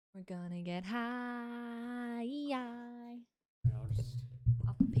We're gonna get high I'll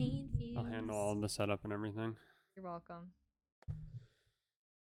off of pain fumes. I'll handle all the setup and everything. You're welcome.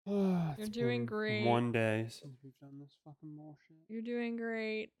 You're You're doing great. One day since we've done this fucking bullshit. You're doing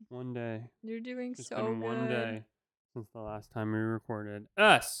great. One day. You're doing It's so been good. one day since the last time we recorded.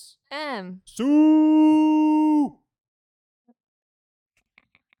 S. M. Sue.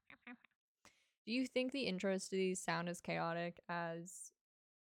 Do you think the intros to these sound as chaotic as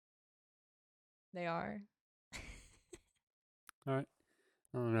they are? All right.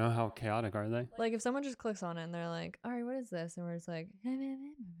 I don't know, how chaotic are they? Like if someone just clicks on it and they're like, all right, what is this? And we're just like,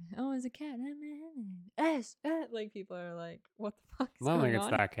 oh, it's a cat. S. Like people are like, what the fuck is I don't going think on?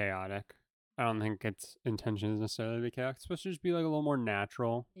 it's that chaotic. I don't think its intention is necessarily to be chaotic. It's supposed to just be like a little more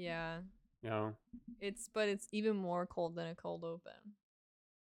natural. Yeah. You know? But it's even more cold than a cold open.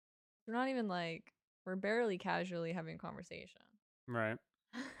 We're not even like, we're barely casually having a conversation. Right.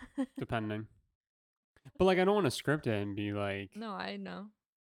 Depending. But like I don't want to script it and be like, No, I know.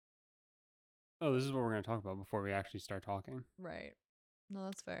 oh, this is what we're going to talk about before we actually start talking. Right. No,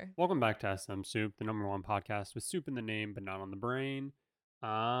 that's fair. Welcome back to SM Soup, the #1 podcast with soup in the name but not on the brain.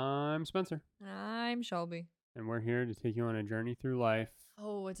 I'm Spencer, And I'm Shelby. and we're here to take you on a journey through life.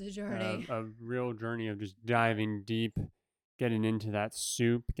 Oh, it's a journey. A real journey of just diving deep, getting into that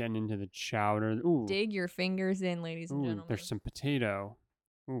soup, getting into the chowder. Ooh, Dig your fingers in, ladies and gentlemen. there's some potato.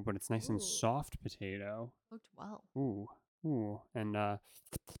 Ooh, but it's nice and Ooh. soft potato. Cooked well. Ooh, and is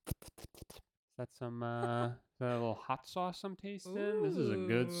that a little hot sauce I'm tasting? This is a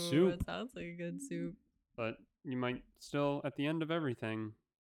good Ooh, soup. It sounds like a good soup. But you might still, at the end of everything,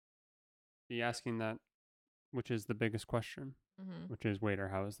 be asking that, which is the biggest question, which is, waiter,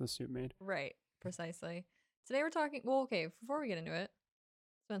 how is this soup made? Right, precisely. Today we're talking, well, okay, before we get into it,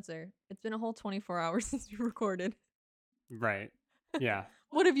 Spencer, it's been a whole 24 hours since we recorded. Right. Yeah.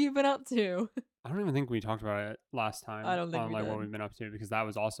 What have you been up to? I don't even think we talked about it last time. I don't think on we like did. what we've been up to, because that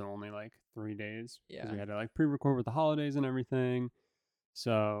was also only like 3 days. Yeah. Because we had to like pre-record with the holidays and everything.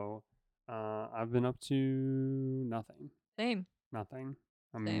 So I've been up to nothing. Same. Nothing.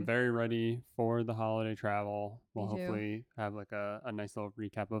 I'm Same. very ready for the holiday travel. We'll Me too. hopefully have like a nice little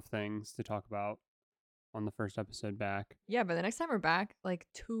recap of things to talk about on the first episode back. Yeah, but the next time we're back, like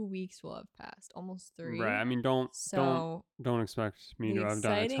 2 weeks will have passed, almost 3. Right. I mean, don't expect me to have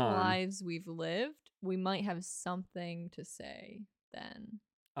done a exciting ton. lives we've lived, we might have something to say then.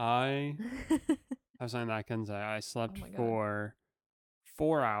 I have something that I can say. I slept for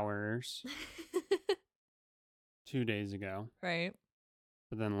 4 hours 2 days ago. Right.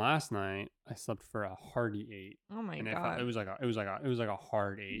 But then last night I slept for a hearty 8. Oh my god. It was like a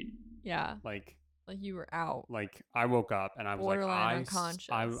hard 8. Yeah. Like you were out. Like I woke up and I was borderline unconscious.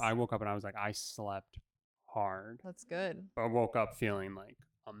 I woke up and I was like, I slept hard. That's good. But I woke up feeling like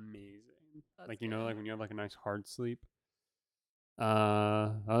amazing. That's like, you know, good. like when you have like a nice hard sleep.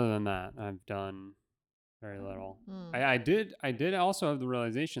 Other than that, I've done very little. I did also have the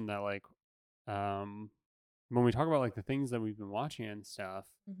realization that like when we talk about like the things that we've been watching and stuff,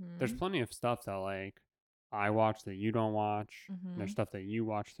 there's plenty of stuff that like I watch that you don't watch. There's stuff that you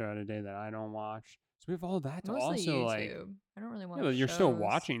watch throughout a day that I don't watch. So we have all that to Mostly also YouTube. like. I don't really watch. Yeah, but you're shows. still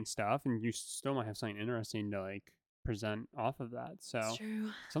watching stuff, and you still might have something interesting to like present off of that. So That's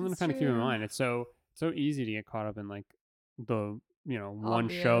true. Something to kind of keep in mind. It's so easy to get caught up in like the one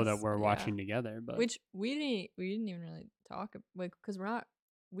show that we're watching together, but which we didn't even really talk like because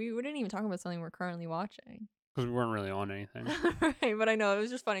we didn't even talk about something we're currently watching. Because we weren't really on anything. Right, but I know it was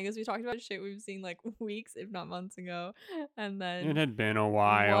just funny because we talked about shit we've seen like weeks, if not months ago, and then it had been a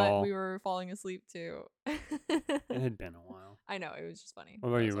while. What we were falling asleep to. It had been a while. I know, it was just funny. What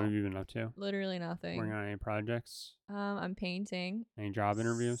about you? What have you been up to? Literally nothing. Working on any projects? I'm painting. Any job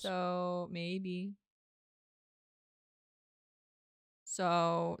interviews? So maybe.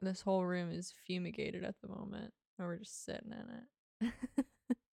 So this whole room is fumigated at the moment, and we're just sitting in it.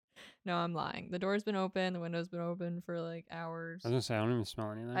 No, I'm lying. The door's been open. The window's been open for like hours. I was gonna say I don't even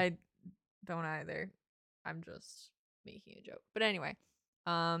smell anything. I don't either. I'm just making a joke. But anyway,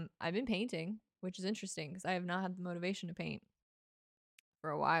 I've been painting, which is interesting because I have not had the motivation to paint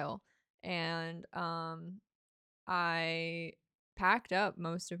for a while, and I packed up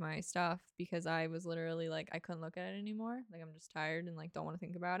most of my stuff because I was literally like I couldn't look at it anymore. Like I'm just tired and like don't want to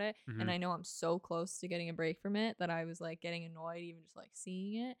think about it. And I know I'm so close to getting a break from it that I was like getting annoyed even just like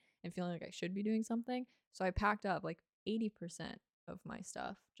seeing it and feeling like I should be doing something. So I packed up like 80% of my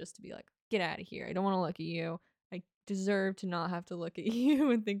stuff just to be like, get out of here. I don't want to look at you. I deserve to not have to look at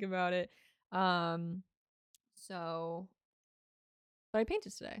you and think about it. So but I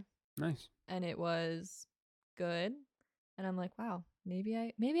painted today. Nice. And it was good. And I'm like, wow, maybe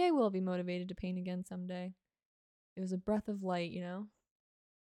I will be motivated to paint again someday. It was a breath of light, you know?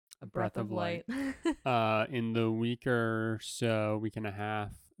 A breath of light. In the week and a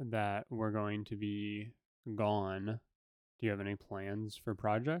half that we're going to be gone, do you have any plans for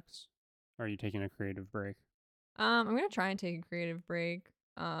projects? Or are you taking a creative break? I'm gonna try and take a creative break.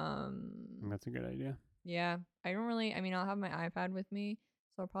 That's a good idea. Yeah, I don't really. I mean, I'll have my iPad with me,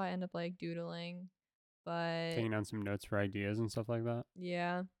 so I'll probably end up like doodling, but taking down some notes for ideas and stuff like that.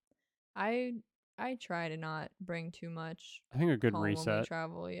 Yeah, I try to not bring too much. I think a good home reset. When we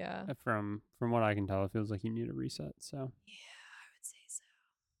travel, yeah. From what I can tell, it feels like you need a reset. So yeah, I would say so.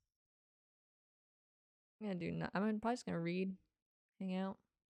 I'm probably just gonna read, hang out,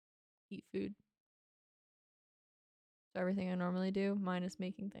 eat food. So everything I normally do, minus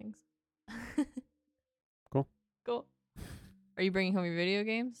making things. Cool. Cool. Are you bringing home your video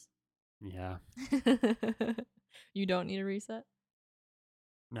games? Yeah. You don't need a reset?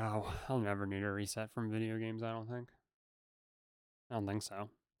 No, I'll never need a reset from video games, I don't think. I don't think so.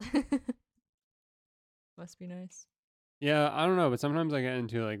 Must be nice. Yeah, I don't know, but sometimes I get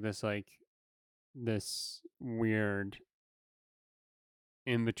into like this weird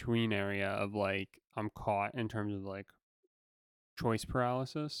in between area of like I'm caught in terms of like choice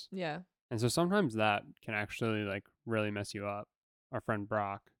paralysis. Yeah. And so sometimes that can actually like really mess you up. Our friend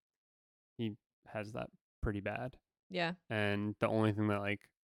Brock, he has that pretty bad. Yeah. And the only thing that like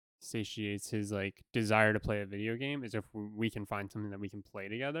satiates his like desire to play a video game is if we can find something that we can play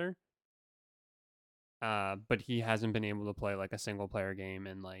together. But he hasn't been able to play like a single player game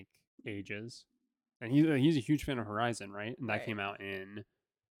in like ages. And he's a huge fan of Horizon, right? And that came out in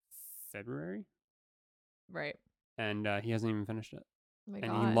February. Right. And he hasn't even finished it. Oh my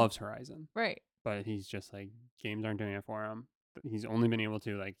and God. he loves Horizon. Right. But he's just like, games aren't doing it for him. He's only been able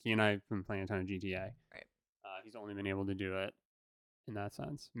to, like, he and I have been playing a ton of GTA. Right. He's only been able to do it in that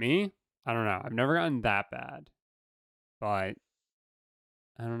sense. Me? I don't know. I've never gotten that bad. But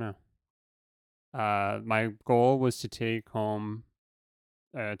I don't know. My goal was to take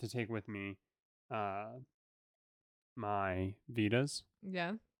with me my Vitas.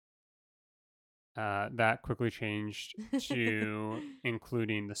 Yeah. That quickly changed to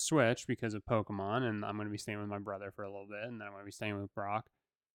including the Switch because of Pokemon, and I'm going to be staying with my brother for a little bit, and then I'm going to be staying with Brock,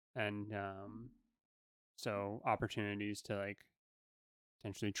 and so opportunities to like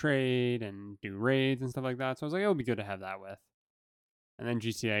potentially trade and do raids and stuff like that. So I was like, it would be good to have that with. And then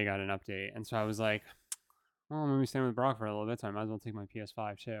GTA got an update, and so I was like, well, I'm going to be staying with Brock for a little bit, so I might as well take my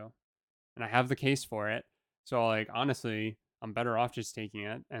PS5 too, and I have the case for it. So like honestly, I'm better off just taking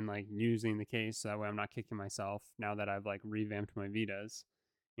it and like using the case so that way I'm not kicking myself now that I've like revamped my Vitas,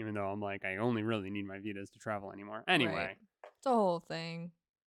 even though I'm like I only really need my Vitas to travel anymore. Anyway, right. It's a whole thing.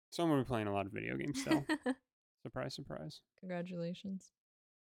 So I'm gonna be playing a lot of video games still. Surprise, surprise. Congratulations.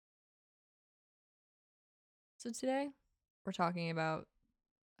 So today we're talking about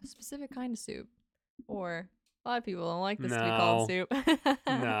a specific kind of soup, or a lot of people don't like this to be called soup.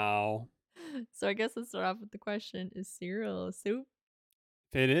 No. So I guess let's start off with the question, is cereal a soup?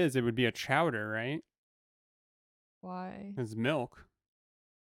 If it is, it would be a chowder, right? Why? It's milk.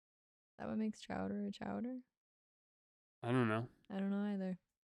 That what makes chowder a chowder? I don't know. I don't know either.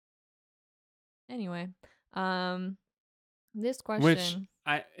 Anyway, this question.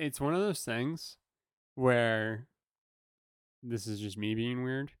 It's one of those things where this is just me being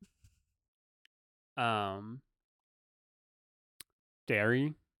weird.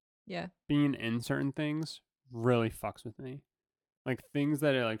 Dairy. Yeah. Being in certain things really fucks with me. Like things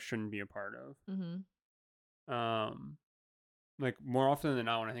that it like shouldn't be a part of. Mm-hmm. Like more often than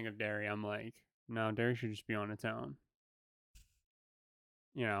not when I think of dairy, I'm like, no, dairy should just be on its own.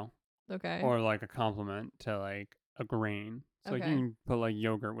 You know? Okay. Or like a complement to like a grain. So like you can put like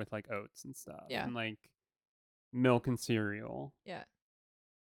yogurt with like oats and stuff. Yeah. And like milk and cereal. Yeah.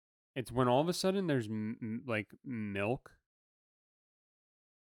 It's when all of a sudden there's like milk.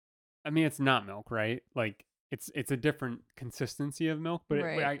 I mean, it's not milk, right? Like it's a different consistency of milk, but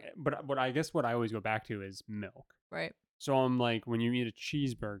right. but I guess what I always go back to is milk. Right. So I'm like, when you eat a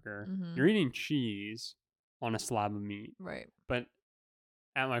cheeseburger, you're eating cheese on a slab of meat. Right. But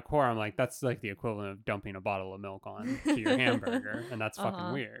at my core, I'm like, that's like the equivalent of dumping a bottle of milk on to your hamburger, and that's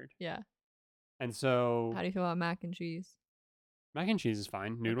fucking weird. Yeah. And so, how do you feel about mac and cheese? Mac and cheese is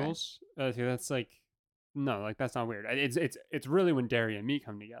fine. Noodles, that's like, no, like that's not weird. It's really when dairy and meat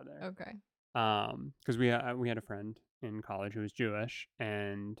come together. Okay. Because we had a friend in college who was Jewish,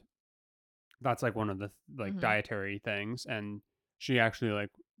 and that's like one of the like dietary things, and she actually like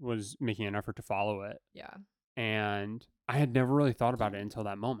was making an effort to follow it. Yeah. And I had never really thought about it until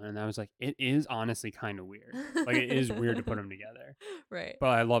that moment. And I was like, it is honestly kind of weird. Like, it is weird to put them together. Right. But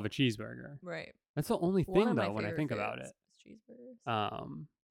I love a cheeseburger. Right. That's the only One thing, of my though, when I favorite think about foods it. is cheeseburgers.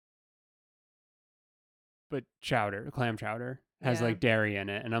 But clam chowder has Yeah. like dairy in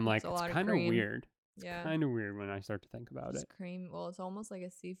it. And I'm It's like, a it's lot of kind of cream. weird. It's Yeah. kind of weird when I start to think about Just it. cream. Well, it's almost like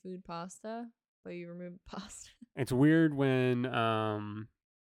a seafood pasta, but you remove the pasta. It's weird when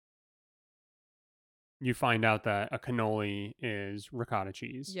you find out that a cannoli is ricotta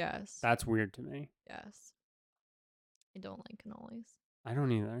cheese. Yes. That's weird to me. Yes. I don't like cannolis. I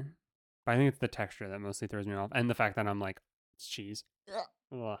don't either. But I think it's the texture that mostly throws me off. And the fact that I'm like, it's cheese.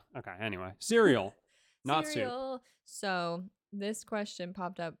 Ugh. Okay, anyway. Cereal. Not Cereal. soup. So this question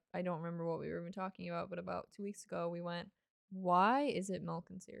popped up. I don't remember what we were even talking about, but about 2 weeks ago we went, why is it milk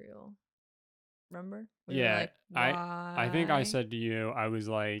and cereal? Remember? We were Yeah. like, why? I think I said to you, I was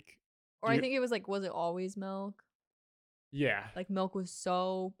like, or I think it was like, was it always milk? Yeah. Like milk was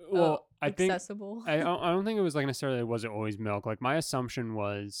so accessible. I don't think it was like necessarily was it always milk. Like my assumption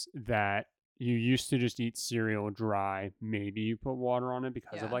was that you used to just eat cereal dry. Maybe you put water on it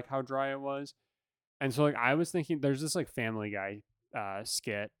because of like how dry it was. And so like I was thinking there's this like Family Guy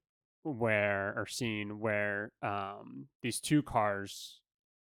skit scene where these two cars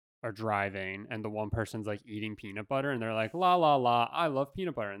are driving and the one person's like eating peanut butter and they're like la la la I love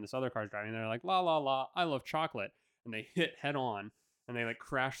peanut butter, and this other car's driving and they're like la la la I love chocolate, and they hit head on and they like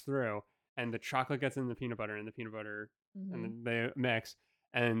crash through and the chocolate gets in the peanut butter and the peanut butter and then they mix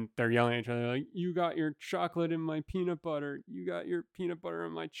and they're yelling at each other like, you got your chocolate in my peanut butter, you got your peanut butter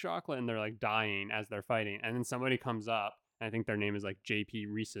in my chocolate, and they're like dying as they're fighting. And then somebody comes up, and I think their name is like JP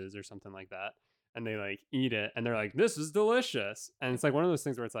Reese's or something like that, and they like eat it and they're like, this is delicious. And it's like one of those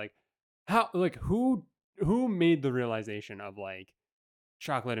things where it's like, how, like who made the realization of like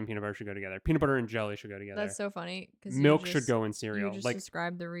chocolate and peanut butter should go together, peanut butter and jelly should go together? That's so funny because milk should go in cereal. You just like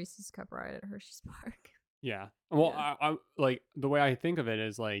described the Reese's cup ride at Hershey's Park. Yeah. Well, yeah. I like the way I think of it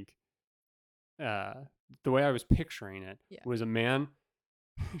is like the way I was picturing it was a man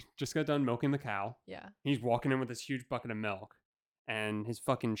just got done milking the cow. Yeah. He's walking in with this huge bucket of milk, and his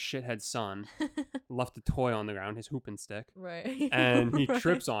fucking shithead son left a toy on the ground, his hooping stick. Right. And he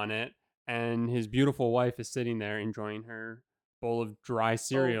trips on it, and his beautiful wife is sitting there enjoying her bowl of dry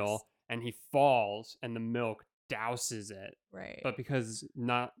cereal, and he falls, and the milk douses it. Right. But because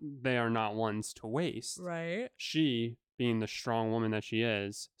they are not ones to waste. Right. She, being the strong woman that she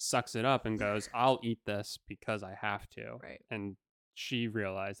is, sucks it up and goes, I'll eat this because I have to. Right. And she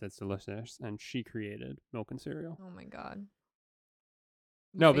realized it's delicious and she created milk and cereal. Oh my God.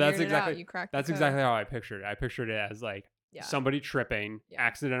 No, but that's exactly how I pictured it. I pictured it as like somebody tripping,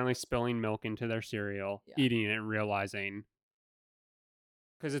 accidentally spilling milk into their cereal, eating it and realizing.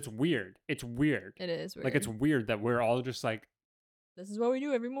 Because it's weird. It's weird. It is weird. Like, it's weird that we're all just like, this is what we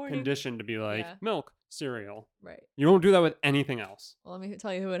do every morning. Conditioned to be like, milk, cereal. Right. You don't do that with anything else. Well, let me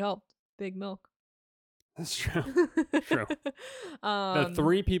tell you who it helped. Big Milk. That's true. True. The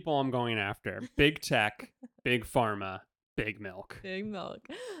three people I'm going after: Big Tech, Big Pharma, Big Milk. Big Milk.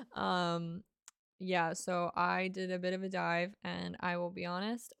 Yeah, so I did a bit of a dive, and I will be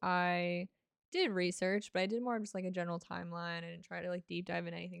honest, I did research, but I did more of just like a general timeline. I didn't try to like deep dive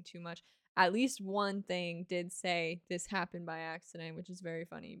in anything too much. At least one thing did say this happened by accident, which is very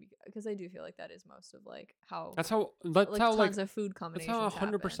funny because I do feel like that is most of like how tons of food combinations. That's how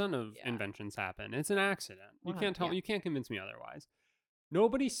 100% of inventions happen. It's an accident. You can't tell. You can't convince me otherwise.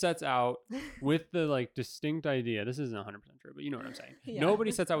 Nobody sets out with the like distinct idea. This isn't 100% true, but you know what I'm saying.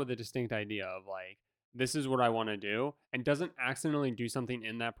 Nobody sets out with a distinct idea of like, this is what I want to do, and doesn't accidentally do something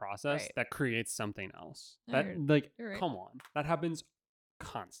in that process that creates something else. Come on, that happens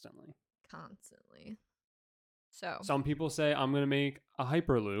constantly. So some people say, I'm going to make a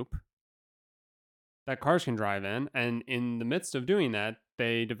hyperloop that cars can drive in, and in the midst of doing that,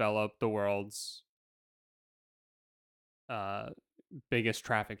 they develop the world's biggest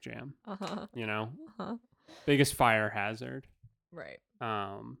traffic jam. You know, biggest fire hazard. Right.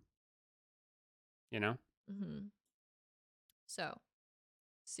 You know. Mm-hmm. So,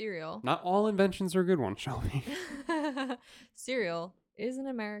 cereal. Not all inventions are good ones, Shelby. Cereal is an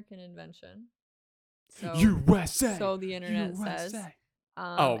American invention. So, USA. So the internet says.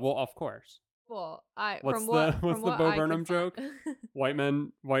 Oh well, of course. Well, what's the Bo Burnham joke? white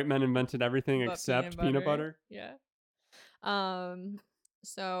men invented everything except peanut butter. Yeah.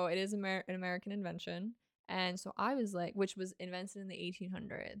 So it is an American invention, and so I was like, which was invented in the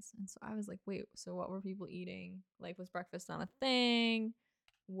 1800s, and so I was like, wait, so what were people eating? Like, was breakfast not a thing?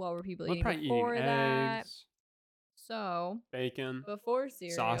 What were people eating before that? Eggs, so bacon, before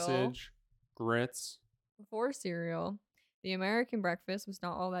cereal, sausage, grits. Before cereal, the American breakfast was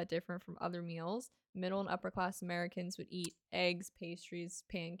not all that different from other meals. Middle and upper class Americans would eat eggs, pastries,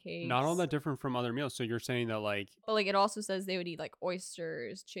 Not all pancakes. that different from other meals. So you're saying that like But like it also says they would eat like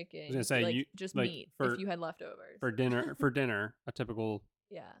oysters, I chicken, was gonna say like you just like meat if you had leftovers. for dinner, a typical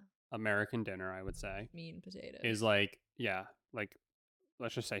Yeah, American dinner, I would say, meat and is potatoes. like like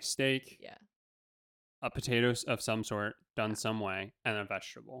let's just say steak, Yeah, a potatoes of some sort done yeah, some way, and a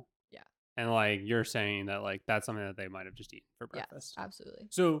vegetable. yeah. And like you're saying that like that's something that they might have just eaten for Yes, breakfast. absolutely.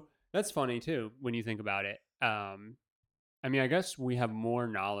 So that's funny too when you think about it. I mean, I guess we have more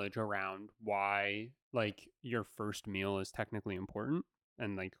knowledge around why like your first meal is technically important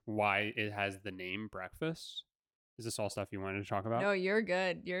and like why it has the name breakfast. Is this all stuff you wanted to talk about? No, you're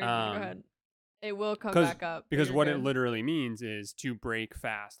good. Go Um, ahead. It will come because back up, but because you're what it good. literally means is to break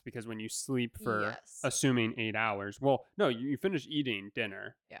fast. Because when you sleep for Yes. assuming 8 hours, well, no, you finish eating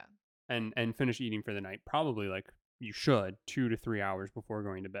dinner Yeah. and finish eating for the night. Probably like you should 2 to 3 hours before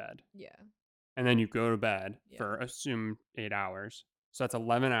going to bed, Yeah. and then you go to bed Yeah. for assumed 8 hours. So that's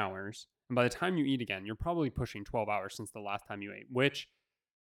 11 hours. And by the time you eat again, you're probably pushing 12 hours since the last time you ate, which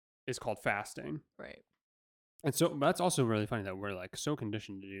is called fasting. Right. And so that's also really funny that we're like so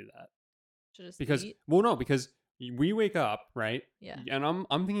conditioned to do that. To just Because eat. well no, because we wake up, right? Yeah. And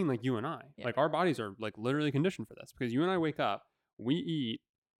I'm thinking like you and I. Yeah. Like our bodies are like literally conditioned for this because you and I wake up, we eat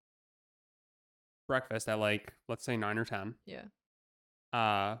breakfast at like let's say 9 or 10.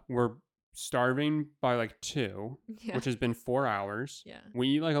 Yeah. We're starving by like 2, Yeah. which has been 4 hours. Yeah. We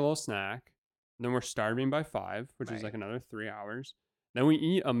eat like a little snack. Then we're starving by 5, which is like another 3 hours. Then we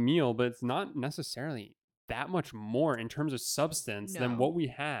eat a meal, but it's not necessarily that much more in terms of substance than what we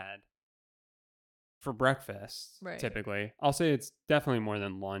had for breakfast. Right. Typically, I'll say it's definitely more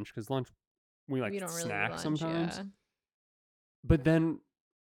than lunch because lunch we like don't really snack lunch, sometimes. yeah. But then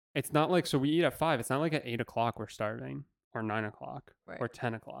it's not like so we eat at 5. It's not like at 8 o'clock we're starving or 9 o'clock or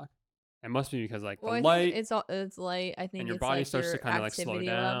 10 o'clock. It must be because like the light. It's light. I think and your it's body like starts your to kind of like slow activity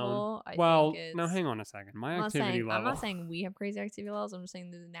down. level. Well, now hang on a second. My activity level. I'm not saying we have crazy activity levels. I'm just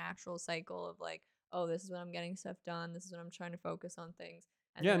saying the natural cycle of like, oh, this is when I'm getting stuff done. This is when I'm trying to focus on things.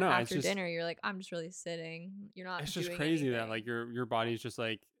 And yeah, then no. after it's just, dinner, you're like, I'm just really sitting. You're not. It's just doing crazy anything. that like your body's just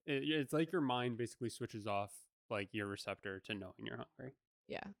like it's like your mind basically switches off like your receptor to knowing you're hungry.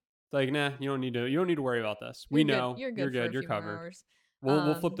 Yeah. It's like nah, you don't need to worry about this. You're We good. know You're good. you're covered. Hours.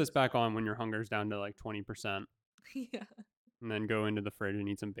 We'll flip this back on when your hunger's down to like 20%. Yeah. And then go into the fridge and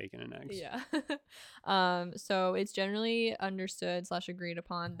eat some bacon and eggs. Yeah. So it's generally understood / agreed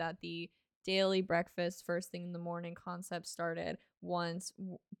upon that the daily breakfast first thing in the morning concept started once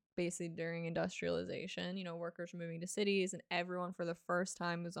basically during industrialization. Workers were moving to cities and everyone for the first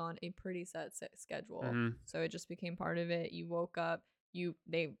time was on a pretty set schedule. Mm-hmm. So it just became part of it. You woke up,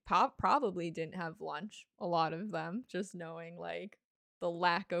 they probably didn't have lunch, a lot of them, just knowing like the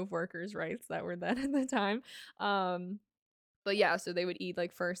lack of workers' rights that were then at the time. But yeah, so they would eat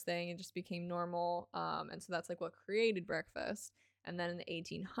like first thing and just became normal. And so that's like what created breakfast. And then in the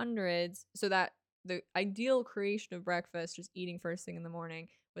 1800s, so that the ideal creation of breakfast, just eating first thing in the morning,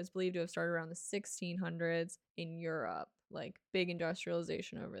 was believed to have started around the 1600s in Europe, like big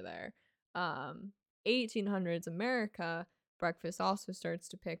industrialization over there. 1800s America, breakfast also starts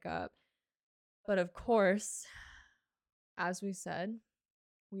to pick up. But of course, as we said,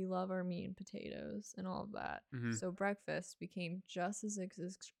 we love our meat and potatoes and all of that. Mm-hmm. So breakfast became just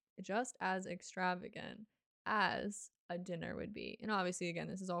as extravagant as a dinner would be. And obviously, again,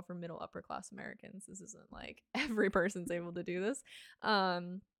 this is all for middle upper class Americans. This isn't like every person's able to do this.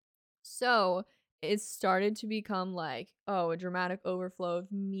 So it started to become like, a dramatic overflow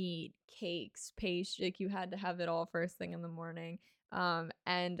of meat, cakes, pastry. Like you had to have it all first thing in the morning.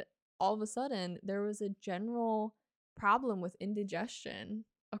 And all of a sudden, there was a general problem with indigestion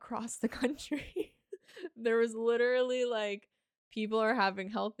across the country. There was literally like people are having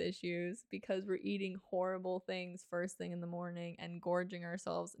health issues because we're eating horrible things first thing in the morning and gorging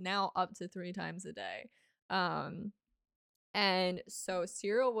ourselves now up to 3 times a day. And so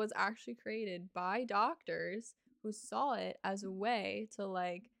cereal was actually created by doctors who saw it as a way to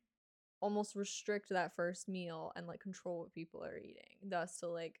like almost restrict that first meal and like control what people are eating, thus to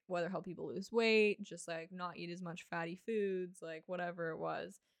like whether help people lose weight, just like not eat as much fatty foods, like whatever it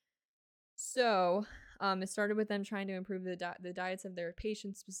was. So it started with them trying to improve the diets of their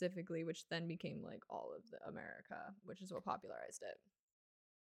patients specifically, which then became like all of the America, which is what popularized it.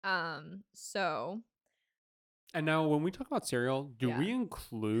 So and now when we talk about cereal, do we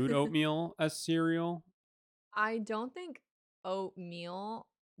include oatmeal as cereal? I don't think oatmeal,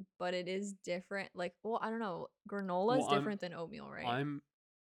 but it is different. Like, well, I don't know. Granola is different than oatmeal, right?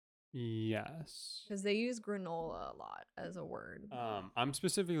 Yes. Because they use granola a lot as a word. I'm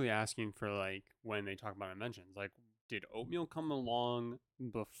specifically asking for like when they talk about inventions. Like, did oatmeal come along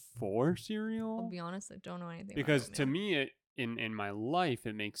before cereal? I'll be honest, I don't know anything because about to me, in my life,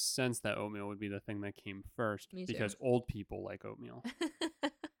 it makes sense that oatmeal would be the thing that came first. Me too. Because old people like oatmeal.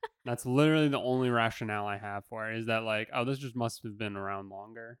 That's literally the only rationale I have for it, is that like, oh, this just must have been around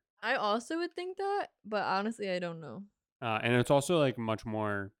longer. I also would think that, but honestly, I don't know. And it's also like much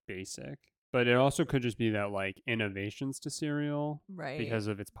more basic, but it also could just be that like innovations to cereal, Right. because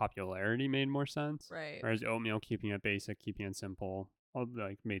of its popularity, made more sense. Right. Whereas oatmeal, keeping it basic, keeping it simple,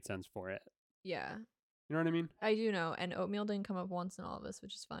 like made sense for it. Yeah. You know what I mean? I do know, and oatmeal didn't come up once in all of this,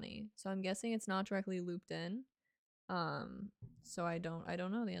 which is funny. So I'm guessing it's not directly looped in. So I don't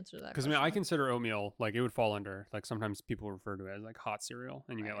know the answer to that. Because I mean, I consider oatmeal like it would fall under, like, sometimes people refer to it as like hot cereal,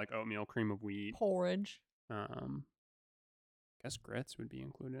 and you get like oatmeal, cream of wheat, porridge. I guess grits would be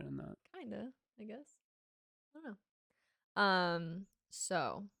included in that. Kinda, I guess. I don't know.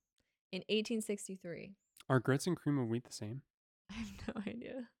 So in 1863, are grits and cream of wheat the same? I have no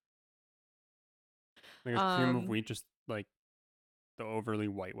idea. Like, is cream of wheat just like the overly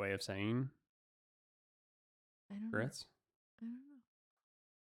white way of saying grits? I don't know.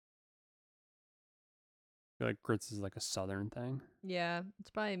 I feel like grits is like a southern thing. Yeah, it's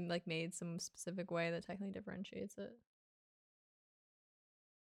probably like made some specific way that technically differentiates it.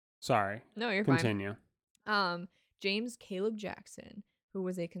 Sorry. No, you're Continue. fine. James Caleb Jackson, who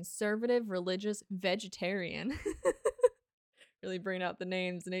was a conservative religious vegetarian, really bringing out the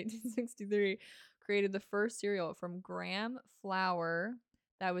names, in 1863, created the first cereal from graham flour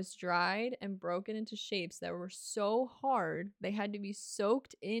that was dried and broken into shapes that were so hard they had to be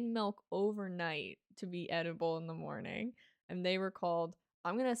soaked in milk overnight to be edible in the morning. And they were called,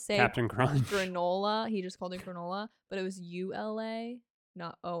 I'm going to say Captain Crunch. granola. He just called it granola, but it was ULA,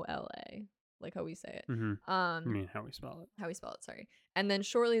 not OLA, like how we say it. Mm-hmm. I mean, how we spell it. How we spell it, sorry. And then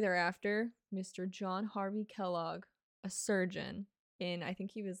shortly thereafter, Mr. John Harvey Kellogg, a surgeon in, I think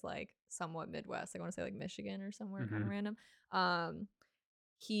he was like somewhat Midwest. I want to say like Michigan or somewhere, kind of random.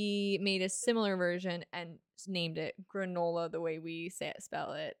 He made a similar version and named it granola the way we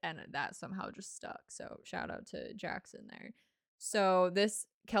spell it, and that somehow just stuck. So shout out to Jackson there. So this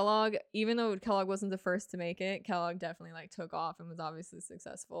Kellogg, even though Kellogg wasn't the first to make it, Kellogg definitely like took off and was obviously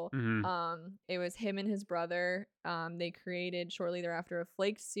successful. It was him and his brother. They created shortly thereafter a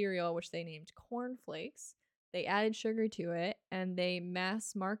flaked cereal, which they named Corn Flakes. They added sugar to it, and they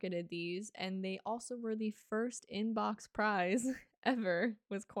mass marketed these, and they also were the first in-box prize ever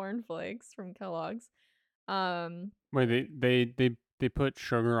was Corn Flakes from Kellogg's. Wait, they put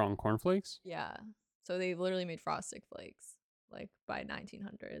sugar on cornflakes? Yeah. So they literally made Frosted Flakes like by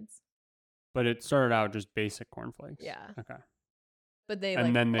 1900s. But it started out just basic cornflakes. Yeah. Okay. But they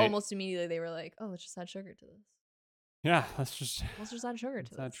almost immediately they were like, "Oh, let's just add sugar to this." Yeah, let's just add sugar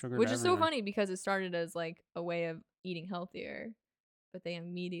to this. Sugar which to is everything. So funny because it started as like a way of eating healthier, but they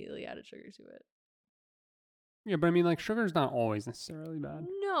immediately added sugar to it. Yeah, but I mean, like, sugar is not always necessarily bad.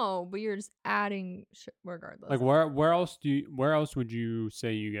 No, but you're just adding regardless. Like, where else would you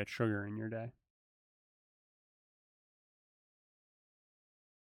say you get sugar in your day?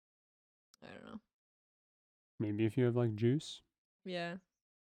 I don't know. Maybe if you have like juice. Yeah.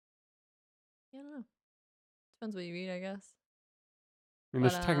 I don't know. Depends what you eat, I guess. I mean,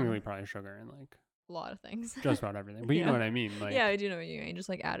 there's technically probably sugar in like a lot of things. Just about everything. But you know what I mean. Like, yeah, I do know what you mean. Just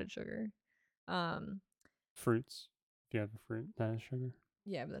like added sugar. Fruits. If you have a fruit that has sugar.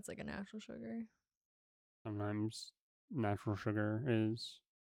 Yeah, but that's like a natural sugar. Sometimes natural sugar is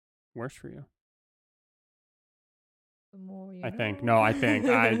worse for you. The more you I know. think. No, I think.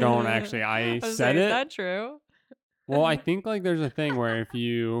 I don't actually. I said it. Is that true? Well, I think like there's a thing where if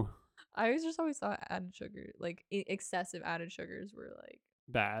you... I just always thought added sugar, like excessive added sugars were like...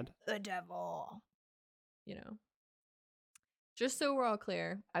 bad. The devil. You know. Just so we're all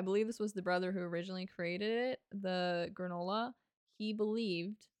clear, I believe this was the brother who originally created it, the granola. He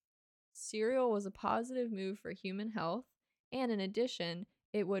believed cereal was a positive move for human health, and in addition,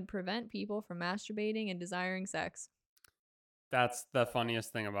 it would prevent people from masturbating and desiring sex. That's the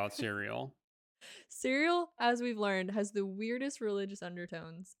funniest thing about cereal. Cereal, as we've learned, has the weirdest religious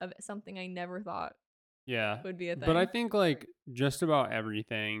undertones of something I never thought would be a thing. But I think like just about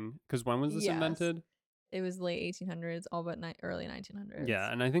everything, because when was this invented? It was late 1800s, all but early 1900s.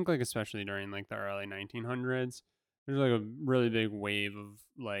 Yeah, and I think like especially during like the early 1900s, there's like a really big wave of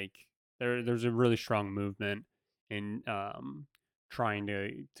like there's a really strong movement in trying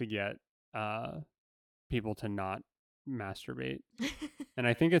to get people to not masturbate. And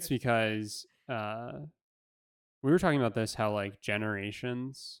I think it's because we were talking about this, how like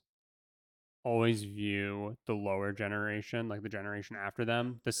generations always view the lower generation, like the generation after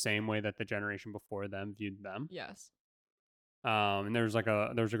them, the same way that the generation before them viewed them. Yes. And there was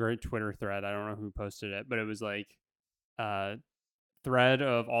a great Twitter thread. I don't know who posted it, but it was like a thread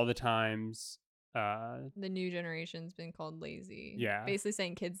of all the times the new generation's been called lazy. Yeah. Basically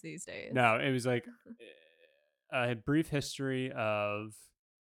saying kids these days. No, it was like a brief history of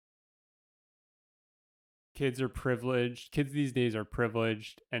kids are privileged. Kids these days are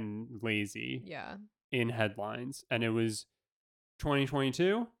privileged and lazy. Yeah. In headlines. And it was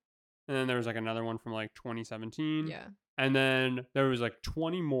 2022. And then there was like another one from like 2017. Yeah. And then there was like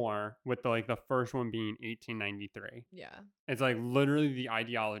 20 more with the first one being 1893. Yeah. It's like literally the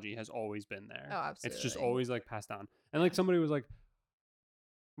ideology has always been there. Oh, absolutely. It's just always like passed down. And like somebody was like,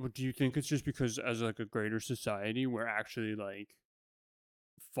 well, do you think it's just because as like a greater society we're actually like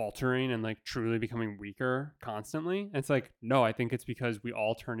faltering and like truly becoming weaker constantly? And it's like, no, I think it's because we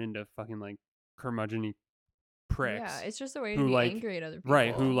all turn into fucking like curmudgeon-y pricks. Yeah, it's just a way to be like, angry at other people.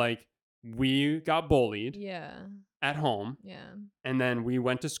 Right, who like we got bullied. Yeah. At home. Yeah. And then we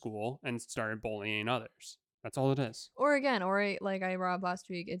went to school and started bullying others. That's all it is. Or like I brought up last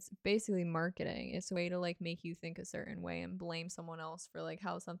week, it's basically marketing. It's a way to like make you think a certain way and blame someone else for like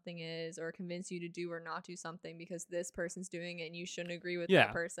how something is, or convince you to do or not do something because this person's doing it and you shouldn't agree with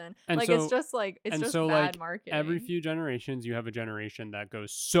that person. And like so, it's just bad like, marketing. Every few generations you have a generation that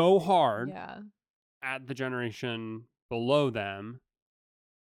goes so hard at the generation below them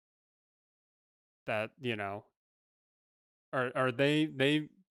that, you know, or they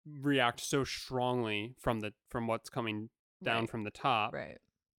react so strongly from what's coming down from the top, right,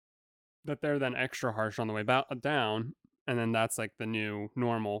 that they're then extra harsh on the way down, and then that's like the new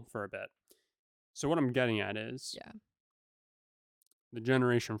normal for a bit. So what I'm getting at is the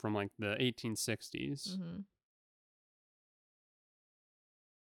generation from like the 1860s,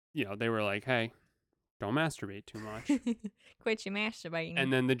 you know, they were like, hey, don't masturbate too much. Quit your masturbating.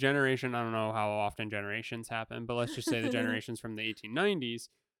 And then the generation, I don't know how often generations happen, but let's just say the generations from the 1890s,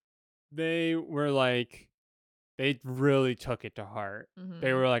 they were like, they really took it to heart.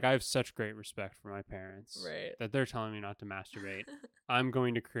 They were like, I have such great respect for my parents that they're telling me not to masturbate. I'm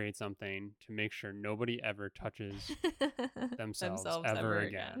going to create something to make sure nobody ever touches themselves ever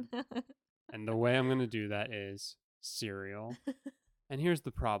again. And the way I'm going to do that is cereal. And here's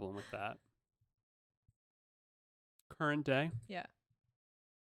the problem with that. Current day. Yeah.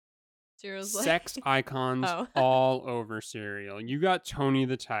 Cereal's sex icons all over cereal. You got Tony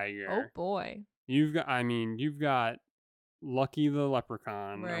the Tiger. Oh boy. You've got Lucky the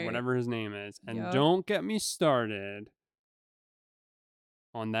Leprechaun or whatever his name is. And don't get me started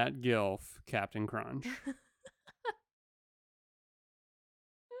on that gilf, Captain Crunch.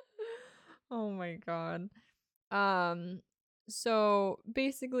 Oh my god. So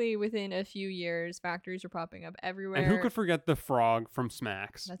basically within a few years, factories are popping up everywhere. And who could forget the frog from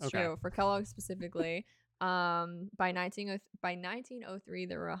Smacks? That's true. For Kellogg specifically. By 1903,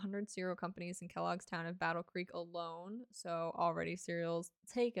 there were 100 cereal companies in Kellogg's town of Battle Creek alone. So already cereals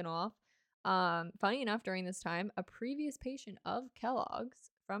taken off. Funny enough, during this time, a previous patient of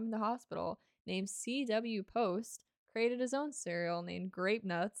Kellogg's from the hospital named C.W. Post created his own cereal named Grape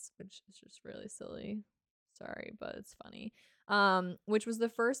Nuts, which is just really silly. Sorry, but it's funny. Which was the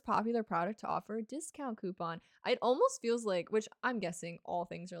first popular product to offer a discount coupon. It almost feels like, which I'm guessing all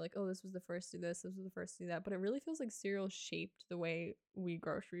things are like, oh, this was the first to do this was the first to do that, but it really feels like cereal shaped the way we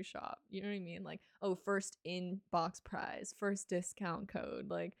grocery shop. You know what I mean? Like, oh, first in box prize, first discount code.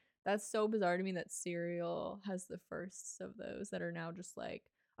 Like, that's so bizarre to me that cereal has the firsts of those that are now just like,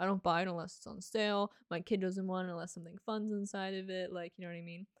 I don't buy it unless it's on sale. My kid doesn't want it unless something fun's inside of it. Like, you know what I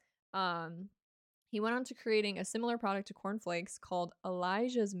mean? He went on to creating a similar product to cornflakes called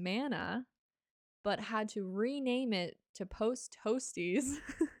Elijah's Manna, but had to rename it to Post Toasties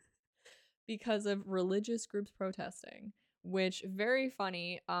because of religious groups protesting, which very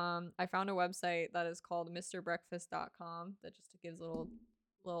funny. I found a website that is called MrBreakfast.com that just gives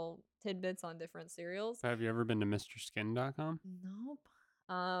little tidbits on different cereals. Have you ever been to MrSkin.com? Nope.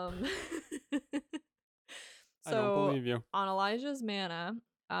 So I don't believe you. On Elijah's Manna,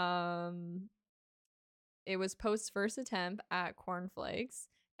 it was Post's first attempt at cornflakes,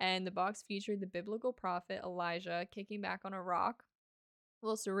 and the box featured the biblical prophet Elijah kicking back on a rock,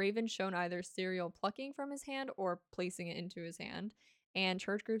 whilst a raven shown either cereal plucking from his hand or placing it into his hand. And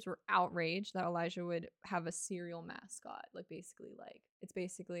church groups were outraged that Elijah would have a cereal mascot. It's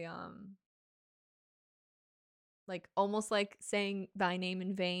basically like almost like saying thy name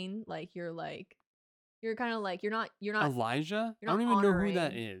in vain, like you're like You're kind of like you're not Elijah? you're I not don't even know who honoring.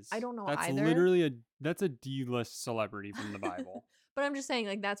 that is. I don't know That's either. literally that's a D-list celebrity from the Bible. But I'm just saying,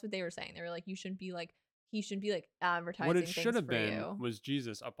 like, that's what they were saying. They were like, he shouldn't be like advertising What it things should have for been you. was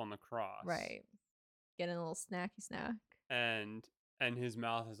Jesus up on the cross. Right. Getting a little snacky snack. And his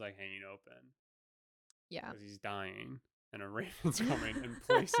mouth is like hanging open. Yeah. Because he's dying. And a raven's coming and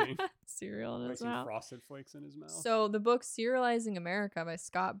placing cereal in his placing mouth. Frosted Flakes in his mouth. So the book Serializing America by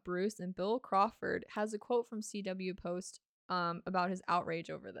Scott Bruce and Bill Crawford has a quote from CW Post about his outrage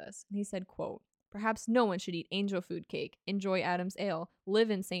over this. And he said, quote, "Perhaps no one should eat angel food cake, enjoy Adam's ale,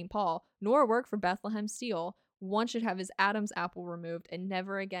 live in St. Paul, nor work for Bethlehem Steel. One should have his Adam's apple removed and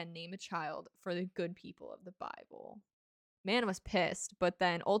never again name a child for the good people of the Bible." Man was pissed, but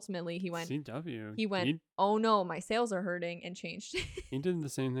then ultimately he went, CW. he went, "Oh no, my sales are hurting," and changed. He did the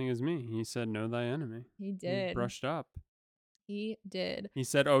same thing as me. He said, "Know thy enemy." He did. He brushed up. He did. He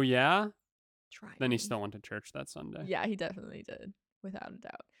said, "Oh yeah." Try. Then he still went to church that Sunday. Yeah, he definitely did, without a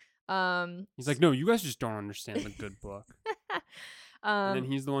doubt. He's like, "No, you guys just don't understand the good book." And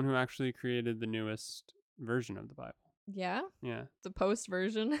then he's the one who actually created the newest version of the Bible. Yeah. Yeah. The post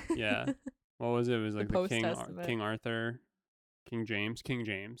version. Yeah. What was it? It was like the Post-Testament. King Arthur, King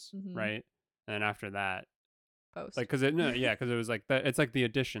James, right? And then after that, Post. like, because it was like it's like the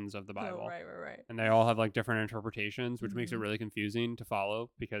editions of the Bible. Oh, right. And they all have like different interpretations, which makes it really confusing to follow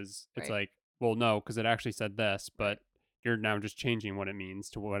because it's like, well, no, because it actually said this, but you're now just changing what it means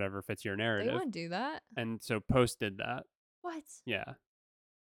to whatever fits your narrative. They wouldn't do that. And so Post did that. What? Yeah.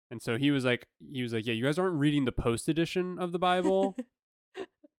 And so he was like, yeah, you guys aren't reading the Post edition of the Bible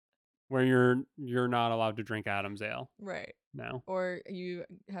where you're not allowed to drink Adam's ale. Right. No. Or you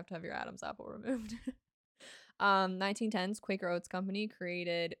have to have your Adam's apple removed. 1910s, Quaker Oats Company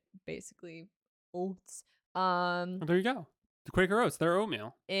created basically oats. Well, there you go. The Quaker Oats, they're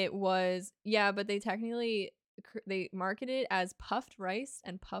oatmeal. It was, yeah, but they marketed it as puffed rice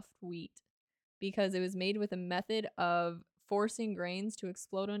and puffed wheat because it was made with a method of forcing grains to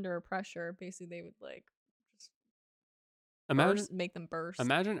explode under pressure. Basically, they would like just make them burst.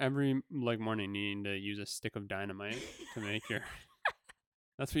 Imagine every like morning needing to use a stick of dynamite to make your.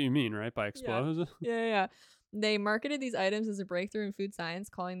 That's what you mean, right? By explode. Yeah. They marketed these items as a breakthrough in food science,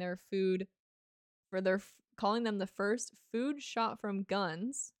 calling them the first food shot from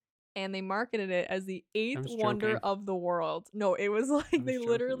guns, and they marketed it as the eighth wonder of the world. No, it was like they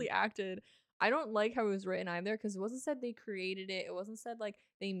literally acted. I don't like how it was written either because it wasn't said they created it. It wasn't said like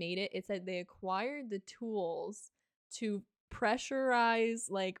they made it. It said they acquired the tools to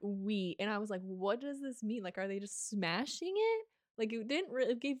pressurize like wheat, and I was like, what does this mean? Like, are they just smashing it? Like, it didn't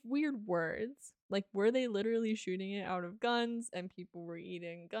really, it gave weird words. Like, were they literally shooting it out of guns and people were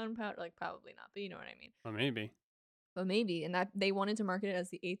eating gunpowder? Like, probably not, but you know what I mean. But maybe. And that they wanted to market it as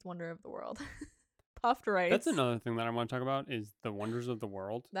the eighth wonder of the world. Puffed rice. That's another thing that I want to talk about is the wonders of the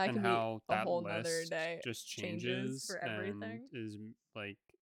world that and how a that whole list nother day just changes for everything. And is like,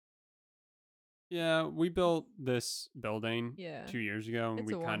 yeah, we built this building 2 years ago and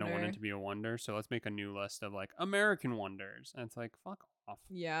we kind of want it to be a wonder. So let's make a new list of like American wonders. And it's like, fuck off.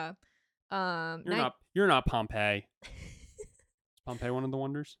 Yeah. You're not Pompeii. Is Pompeii one of the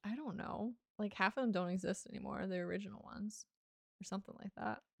wonders? I don't know. Like half of them don't exist anymore. The original ones or something like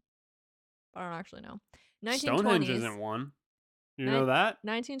that. I don't actually know. 1920s. Stonehenge isn't one. You know that?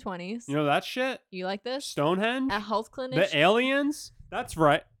 1920s. You know that shit? You like this? Stonehenge? A health clinic. The aliens? That's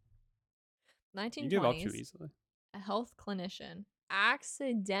right. 1920s. You give up too easily. A health clinician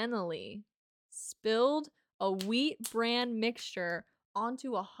accidentally spilled a wheat bran mixture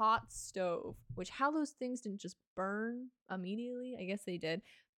onto a hot stove, which how those things didn't just burn immediately. I guess they did.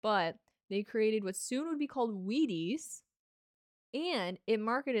 But they created what soon would be called Wheaties. And it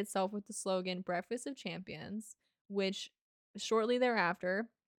marketed itself with the slogan Breakfast of Champions, which shortly thereafter,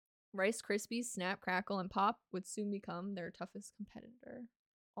 Rice Krispies, Snap, Crackle, and Pop would soon become their toughest competitor.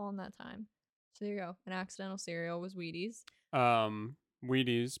 All in that time. So there you go. An accidental cereal was Wheaties.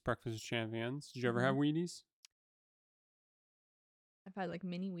 Wheaties, Breakfast of Champions. Did you ever have Wheaties? I've had like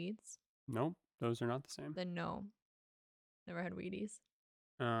mini Wheats. Nope, those are not the same. Then no. Never had Wheaties.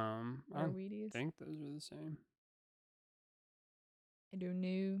 I don't think those are the same. I do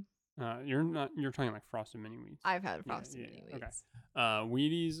new. You're talking like Frosted Mini Wheats. I've had Frosted Mini Wheats. Okay.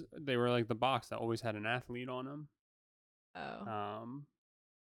 Wheaties, they were like the box that always had an athlete on them. Oh.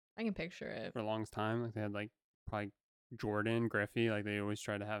 I can picture it. For the longest time, like they had like probably Jordan, Griffey, like they always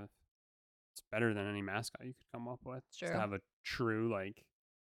try to have. It's better than any mascot you could come up with. Sure. Just to have a true like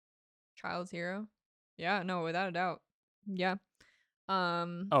child's hero. Yeah, no, without a doubt. Yeah.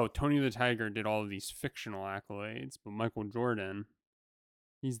 Oh, Tony the Tiger did all of these fictional accolades, but Michael Jordan,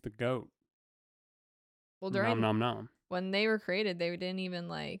 he's the GOAT. Well, nom nom nom. when they were created, they didn't even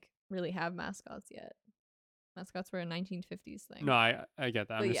like really have mascots yet. Mascots were a 1950s thing. No, I get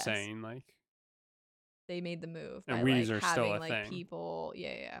that. I'm just saying, like, they made the move and by Wheaties like are having still a like thing. people.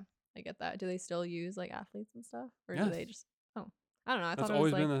 Yeah, I get that. Do they still use like athletes and stuff, or yes. do they just? Oh, I don't know. I That's thought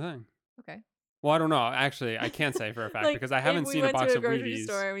always it was been the thing. Okay. Well, I don't know. Actually, I can't say for a fact like, because I haven't seen a box of Wheaties. We went to a grocery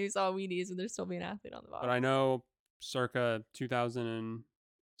store and we saw Wheaties, and there's still be an athlete on the box. But I know, circa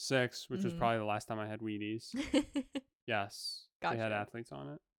 2006, which was probably the last time I had Wheaties. Yes, gotcha. They had athletes on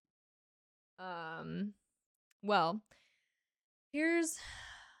it. Well, here's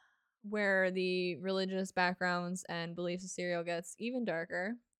where the religious backgrounds and beliefs of cereal gets even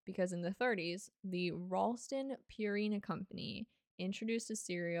darker, because in the 30s, the Ralston Purina Company introduced a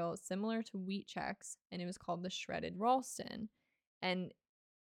cereal similar to Wheat Chex, and it was called the Shredded Ralston. And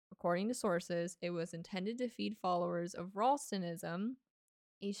according to sources, it was intended to feed followers of Ralstonism,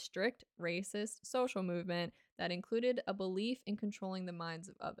 a strict racist social movement that included a belief in controlling the minds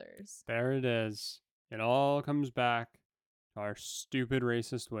of others. There it is. It all comes back to our stupid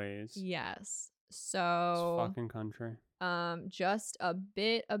racist ways. Yes. So this fucking country. Just a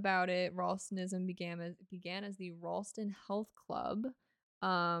bit about it. Ralstonism began as the Ralston Health Club,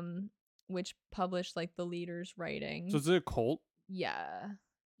 which published like the leaders' writings. So is it a cult? Yeah.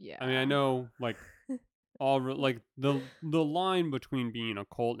 I mean, I know like like the line between being a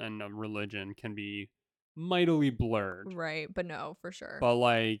cult and a religion can be mightily blurred. Right, but no, for sure. But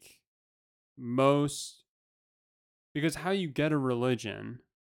like because how you get a religion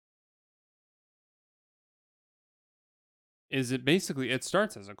is it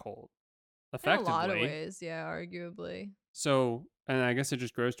starts as a cult, effectively. In a lot of ways, yeah, arguably. So, and I guess it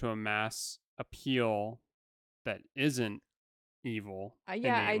just grows to a mass appeal that isn't evil.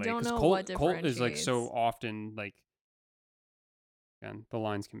 Yeah, I don't know what differentiates. Cult is like so often like, again, the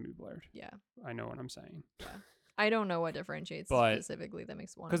lines can be blurred. Yeah, I know what I'm saying. Yeah, I don't know what differentiates specifically that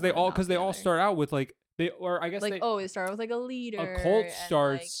makes one. Because they all start out with like it start with like a leader. A cult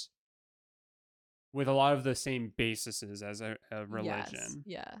starts with a lot of the same bases as a religion. Yes,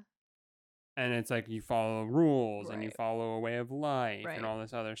 yeah. And it's like you follow rules and you follow a way of life and all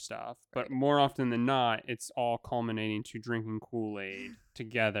this other stuff. But more often than not, it's all culminating to drinking Kool-Aid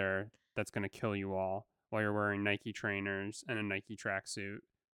together that's going to kill you all while you're wearing Nike trainers and a Nike tracksuit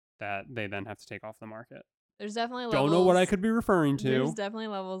that they then have to take off the market. There's definitely levels. Don't know what I could be referring to. There's definitely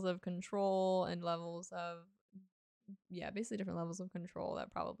levels of control and levels of, basically different levels of control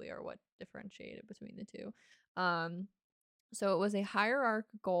that probably are what differentiated between the two. So it was a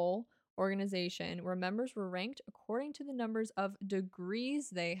hierarchical organization where members were ranked according to the numbers of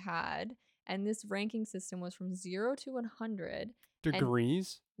degrees they had, and this ranking system was from 0 to 100.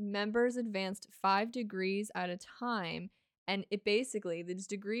 Degrees? Members advanced 5 degrees at a time, and these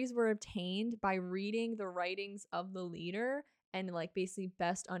degrees were obtained by reading the writings of the leader and like basically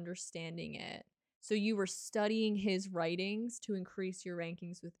best understanding it. So you were studying his writings to increase your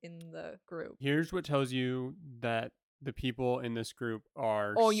rankings within the group. Here's what tells you that the people in this group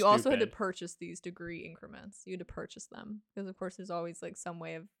are you stupid. Also had to purchase these degree increments. You had to purchase them because of course there's always like some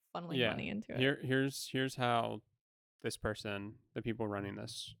way of funneling money into it. Here's how this person, the people running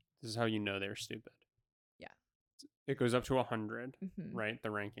this is how you know they're stupid. Yeah. It goes up to 100, right? The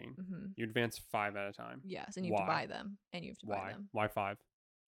ranking. You advance 5 at a time. Yes, and you have to buy them. Buy them. Why 5?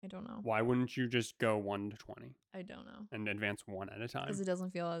 I don't know. Why wouldn't you just go 1 to 20? I don't know. And advance 1 at a time? Because it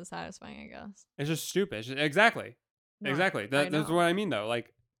doesn't feel as satisfying, I guess. It's just stupid. Exactly. No, exactly. That's what I mean, though.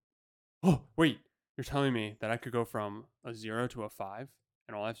 Like, oh, wait. You're telling me that I could go from a 0 to a 5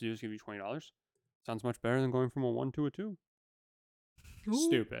 and all I have to do is give you $20? Sounds much better than going from a 1 to a 2. Ooh.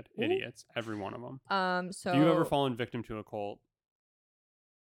 Stupid. Ooh. Idiots. Every one of them. So do you ever fallen victim to a cult?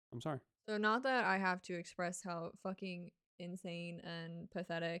 I'm sorry. So not that I have to express how fucking insane and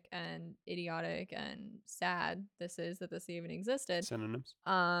pathetic and idiotic and sad this is that this even existed. Synonyms.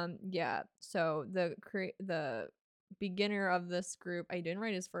 Yeah. So the beginner of this group, I didn't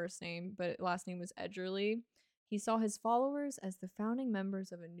write his first name, but last name was Edgerly. He saw his followers as the founding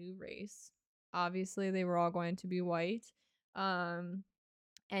members of a new race. Obviously, they were all going to be white, and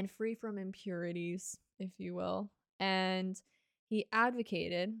free from impurities, if you will. And he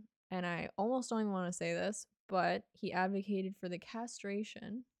advocated, and I almost don't even want to say this, but he advocated for the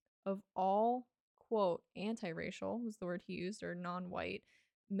castration of all, quote, anti-racial was the word he used, or non-white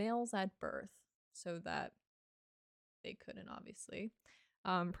males at birth, so that they couldn't obviously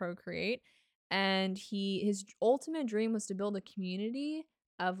procreate. And his ultimate dream was to build a community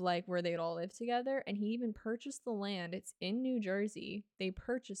of like where they'd all live together. And he even purchased the land. It's in New Jersey. They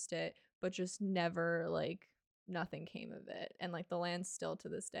purchased it, but just never like nothing came of it. And like the land still to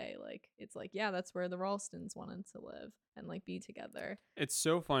this day, like it's like, yeah, that's where the Ralstons wanted to live and like be together. It's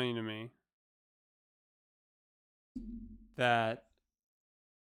so funny to me that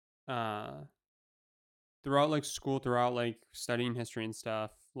throughout like school, throughout like studying history and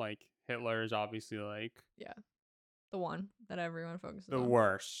stuff, like Hitler is obviously like the one that everyone focuses the on.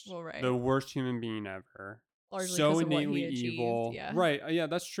 worst. Well, right. The worst human being ever. Largely so because innately of what he evil. achieved, yeah. Right. Yeah,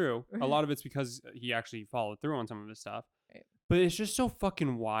 that's true. A lot of it's because he actually followed through on some of his stuff. Right. But it's just so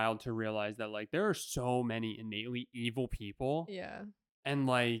fucking wild to realize that like there are so many innately evil people. Yeah. And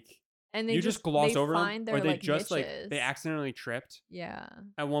like and they you just gloss over them, or they like just niches. like they accidentally tripped. Yeah.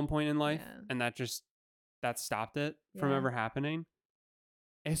 At one point in life, and that stopped it from ever happening.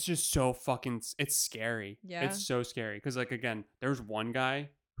 It's just so fucking. It's scary. Yeah. It's so scary because like again, there's one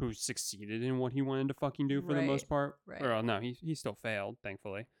guy who succeeded in what he wanted to fucking do for the most part. Right. Or no, he still failed,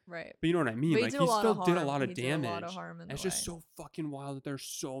 thankfully. Right. But you know what I mean? But like he still did a lot of damage. A lot of harm it's just so fucking wild that there's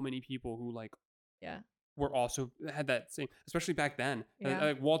so many people who like yeah were also had that same, especially back then. Yeah.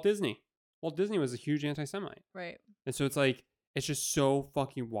 Like Walt Disney. Walt Disney was a huge anti-Semite. Right. And so it's like it's just so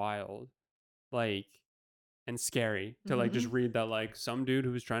fucking wild, like, and scary to like just read that like some dude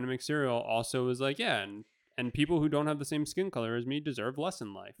who was trying to make cereal also was like, yeah, and people who don't have the same skin color as me deserve less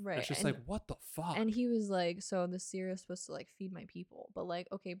in life. Right. It's just like, what the fuck? And he was like, so the cereal is supposed to like feed my people. But like,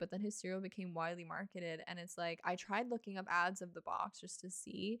 okay, but then his cereal became widely marketed. And it's like, I tried looking up ads of the box just to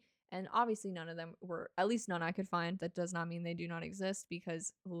see. And obviously none of them were, at least none I could find. That does not mean they do not exist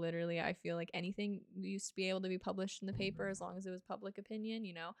because literally I feel like anything used to be able to be published in the paper as long as it was public opinion,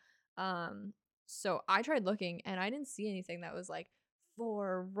 you know? So I tried looking and I didn't see anything that was like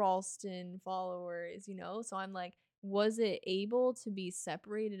for Ralston followers, you know? So I'm like, was it able to be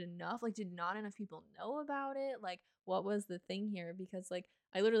separated enough? Like, did not enough people know about it? Like, what was the thing here? Because like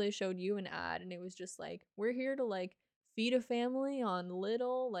I literally showed you an ad and it was just like, we're here to like feed a family on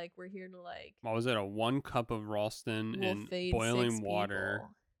little, like we're here to like what was it, a 1 cup of Ralston in boiling water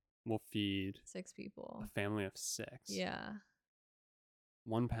will feed 6 people, a family of 6. Yeah.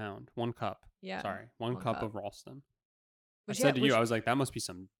 1 pound, 1 cup. Yeah. Sorry, 1 cup of Ralston. Which, I said to you, I was like, that must be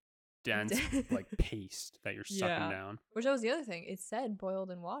some dense like paste that you're sucking down. Which that was the other thing. It said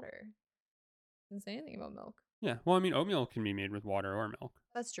boiled in water. It didn't say anything about milk. Yeah. Well, I mean, oatmeal can be made with water or milk.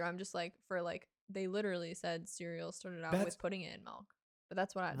 That's true. I'm just like, for like, they literally said cereal started out with putting it in milk. But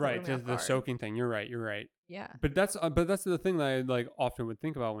that's what I right, the soaking thing. You're right. Yeah. But that's the thing that I like often would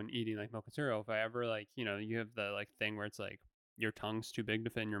think about when eating like milk and cereal. If I ever like, you know, you have the like thing where it's like your tongue's too big to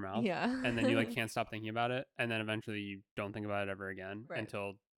fit in your mouth. Yeah. And then you like can't stop thinking about it. And then eventually you don't think about it ever again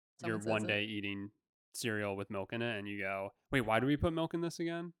until you're one day eating cereal with milk in it and you go, wait, why do we put milk in this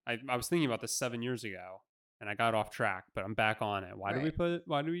again? I was thinking about this 7 years ago and I got off track, but I'm back on it. Why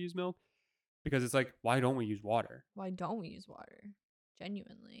do we use milk? Because it's like, why don't we use water? Why don't we use water?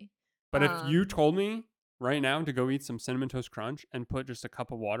 Genuinely. But if you told me right now to go eat some Cinnamon Toast Crunch and put just a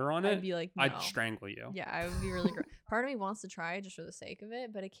cup of water on it, I'd be like, no. I'd strangle you. Yeah, I would be really gross. Part of me wants to try it just for the sake of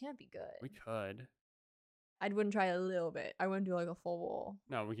it, but it can't be good. We could. I wouldn't try a little bit. I wouldn't do like a full bowl.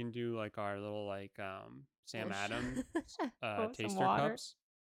 No, we can do like our little like Sam Adams taster cups.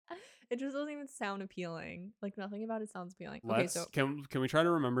 It just doesn't even sound appealing. Like nothing about it sounds appealing. Okay, so can we try to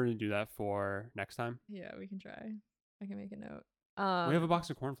remember to do that for next time? Yeah, we can try. I can make a note. We have a box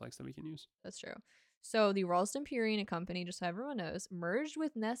of cornflakes that we can use. That's true. So the Ralston Purina Company, just so everyone knows, merged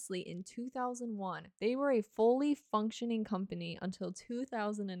with Nestle in 2001. They were a fully functioning company until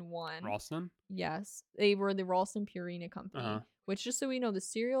 2001. Ralston? Yes. They were the Ralston Purina Company, which, just so we know, the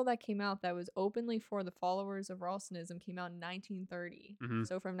cereal that came out that was openly for the followers of Ralstonism came out in 1930.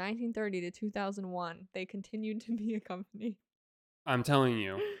 So from 1930 to 2001, they continued to be a company. I'm telling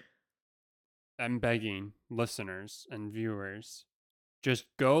you. I'm begging listeners and viewers, just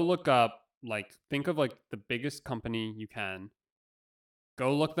go look up, like, think of like the biggest company you can.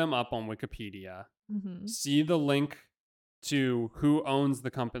 Go look them up on Wikipedia. See the link to who owns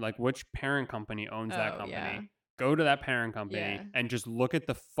the company, like which parent company owns that company. Yeah. Go to that parent company and just look at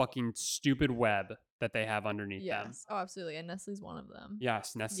the fucking stupid web that they have underneath them. Yes. Oh, absolutely. And Nestle's one of them.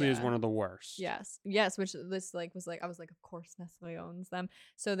 Yes. Nestle is one of the worst. Yes. Yes. Which this like was like, I was like, of course Nestle owns them.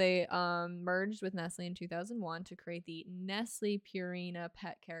 So they merged with Nestle in 2001 to create the Nestle Purina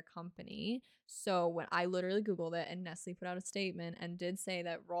Pet Care Company. So when I literally Googled it, and Nestle put out a statement and did say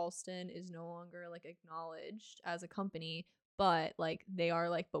that Ralston is no longer like acknowledged as a company, but like they are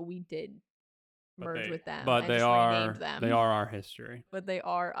like, but we did merge with them, but they are our history, but they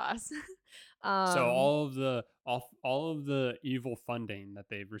are us. So all of the evil funding that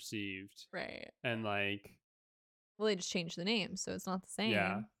they've received, right, and like, well, they just changed the name, so it's not the same.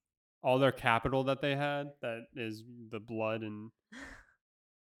 Yeah, all their capital that they had, that is the blood and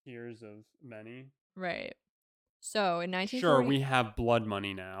tears of many. Right. So in 1940, sure, we have blood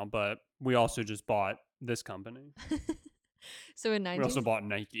money now, but we also just bought this company. So in we also bought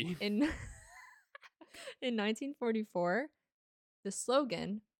Nike. In 1944, the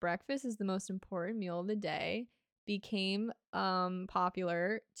slogan "Breakfast is the most important meal of the day" became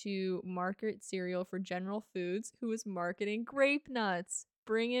popular to market cereal for General Foods, who was marketing grape nuts,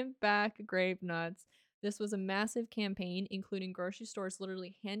 bringing back grape nuts. This was a massive campaign, including grocery stores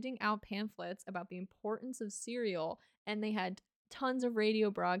literally handing out pamphlets about the importance of cereal, and they had tons of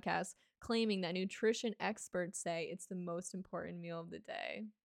radio broadcasts claiming that nutrition experts say it's the most important meal of the day.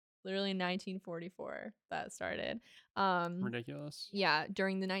 Literally in 1944 that started. Ridiculous. Yeah,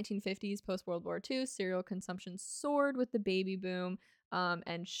 during the 1950s, post-World War II, cereal consumption soared with the baby boom,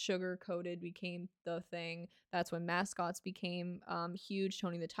 and sugar-coated became the thing. That's when mascots became huge.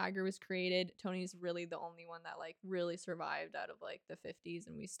 Tony the Tiger was created. Tony's really the only one that like really survived out of like the 50s,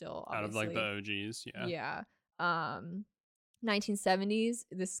 and we still obviously, out of like the OGs, yeah. 1970s,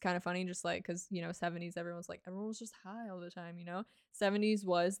 this is kind of funny, just like because 70s, everyone was just high all the time. 70s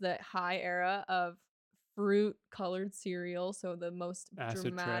was the high era of fruit colored cereal, so the most acid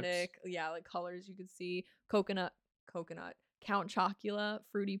dramatic trips. like colors you could see. Coconut, Count Chocula,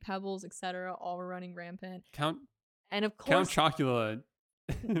 Fruity Pebbles, etc., all were running rampant. And of course Count Chocula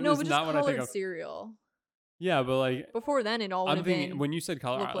no, but just colored cereal. Yeah, but like before then it all would have been, when you said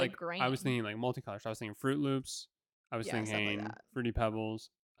color, like grain. I was thinking like multicolor. So I was thinking Fruit Loops, I was thinking like Fruity Pebbles,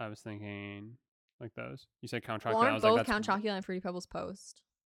 I was thinking like those. You said Count Chocula. Well, aren't both Count Chocula and Fruity Pebbles Post?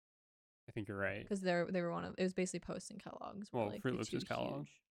 I think you're right. Because they were one of, it was basically Post and Kellogg's. Well, like Fruit Loops is Kellogg.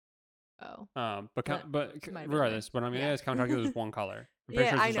 Oh. But regardless, but I mean, yeah, Count Chocula is one color. I'm pretty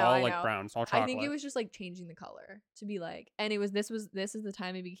sure it's all like brown. It's all chocolate. I think it was just like changing the color to be like, and this is the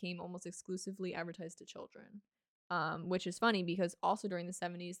time it became almost exclusively advertised to children. Which is funny because also during the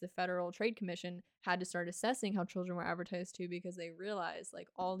 70s, the Federal Trade Commission had to start assessing how children were advertised to, because they realized like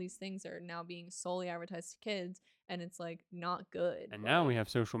all these things are now being solely advertised to kids, and it's like not good. And now we have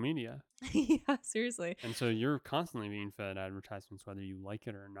social media. Yeah, seriously. And so you're constantly being fed advertisements whether you like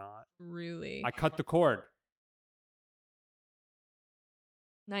it or not. Really? I cut the cord.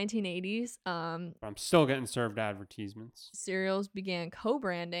 1980s. But I'm still getting served advertisements. Cereals began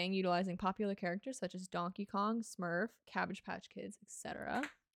co-branding, utilizing popular characters such as Donkey Kong, Smurf, Cabbage Patch Kids, etc.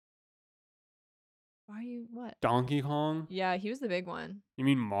 Why are you what? Donkey Kong? Yeah, he was the big one. You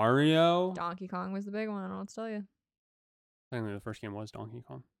mean Mario? Donkey Kong was the big one. I don't know what to tell you. Technically, the first game was Donkey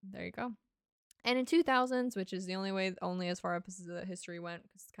Kong. There you go. And in 2000s, which is the only as far up as the history went,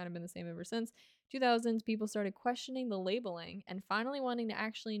 because it's kind of been the same ever since, 2000s, people started questioning the labeling and finally wanting to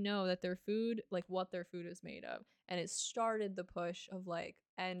actually know that their food, like what their food is made of. And it started the push of like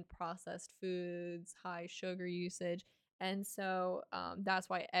end processed foods, high sugar usage. And so that's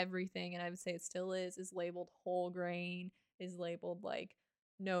why everything, and I would say it still is labeled whole grain, is labeled like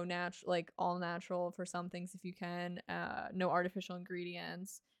no natural, like all natural for some things if you can, no artificial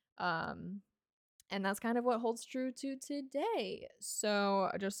ingredients. And that's kind of what holds true to today.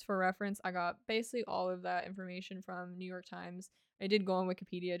 So just for reference, I got basically all of that information from New York Times. I did go on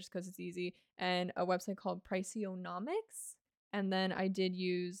Wikipedia just because it's easy, and a website called Priceonomics. And then I did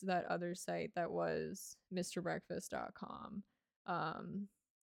use that other site that was MrBreakfast.com. And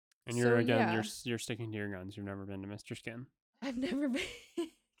you're sticking to your guns. You've never been to Mr. Skin. I've never been.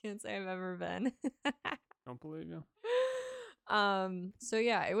 Can't say I've ever been. Don't believe you. So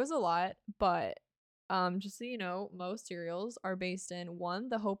yeah, it was a lot, but just so you know, most cereals are based in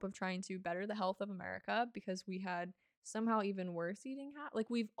the hope of trying to better the health of America, because we had somehow even worse eating like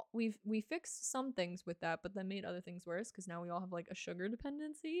we fixed some things with that, but then made other things worse because now we all have like a sugar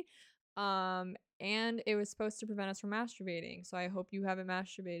dependency. And it was supposed to prevent us from masturbating. So I hope you haven't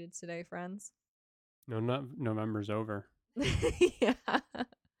masturbated today, friends. No, November's over. Yeah.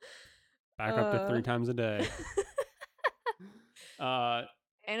 Back up to 3 times a day.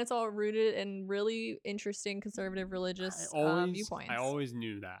 And it's all rooted in really interesting conservative religious viewpoints. I always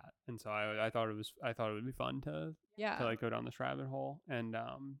knew that, and so I thought it would be fun to like go down this rabbit hole. And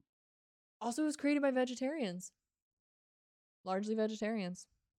also it was created by vegetarians, largely vegetarians.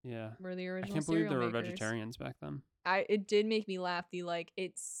 Yeah, were the original. I can't believe there were makers. Vegetarians back then. It did make me laugh.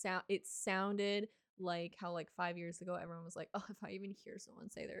 It sounded like how like 5 years ago everyone was like, oh, if I even hear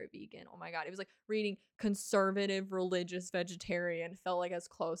someone say they're a vegan, oh my god, it was like reading conservative religious vegetarian felt like as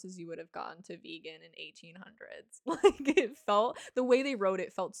close as you would have gotten to vegan in 1800s. Like it felt, the way they wrote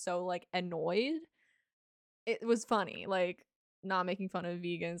it felt so like annoyed. It was funny, like not making fun of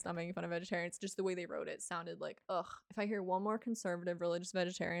vegans, not making fun of vegetarians, just the way they wrote it sounded like, ugh, if I hear one more conservative religious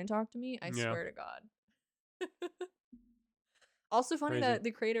vegetarian talk to me, I swear to God. Also funny that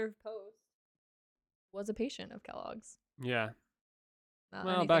the creator of Post was a patient of Kellogg's. Yeah.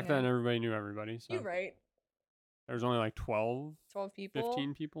 Well, back then everybody knew everybody. So. You're right. There was only like 12 people,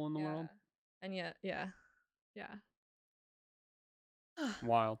 15 people in the world. And yet, yeah.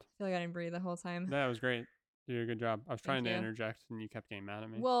 Wild. I feel like I didn't breathe the whole time. That was great. You did a good job. I was trying to interject and you kept getting mad at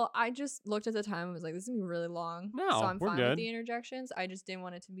me. Well, I just looked at the time and was like, this is going to be really long. No, so I'm we're fine good with the interjections. I just didn't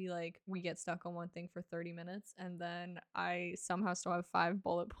want it to be like we get stuck on one thing for 30 minutes and then I somehow still have 5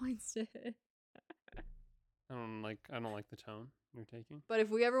 bullet points to hit. I don't like the tone you're taking. But if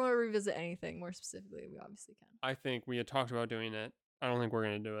we ever want to revisit anything more specifically, we obviously can. I think we had talked about doing it. I don't think we're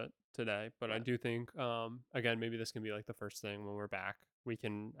going to do it today, but I do think again, maybe this can be like the first thing when we're back. We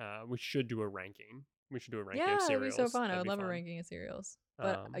can we should do a ranking. We should do a ranking of cereals. Yeah, that'd be so fun. I would love a ranking of cereals.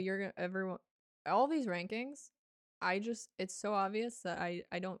 But all these rankings, it's so obvious that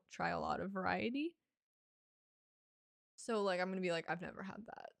I don't try a lot of variety. So like I'm going to be like I've never had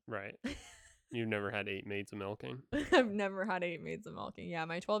that. Right. You've never had 8 Maids of Milking? I've never had 8 Maids of Milking. Yeah,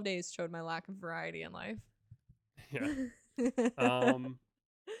 my 12 days showed my lack of variety in life. Yeah.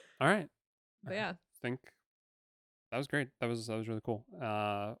 All right. But yeah. I think that was great. That was really cool.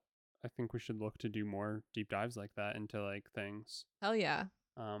 I think we should look to do more deep dives like that into like things. Hell yeah.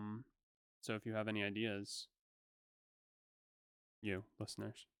 So if you have any ideas, you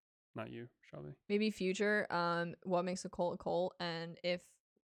listeners, not you, Shelby. Maybe future, what makes a cult, and if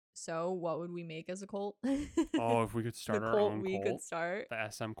so, what would we make as a cult? Oh, if we could start our own cult. Could start the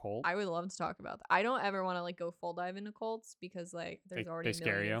SM cult. I would love to talk about that. I don't ever want to like go full dive into cults because like there's already a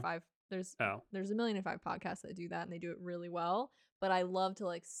million and 5. There's a million and 5 podcasts that do that and they do it really well. But I love to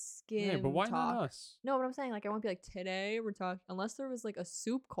like skim. Yeah, but why not us? No, but I'm saying like I won't be like today we're talking unless there was like a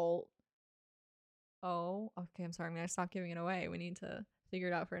soup cult. Oh, okay. I'm sorry. I'm gonna stop giving it away. We need to figure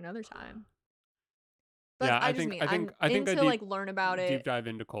it out for another time. But yeah, I think to like learn about it. Deep dive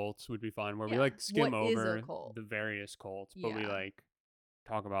into cults would be fun, where we like skim over the various cults, but we like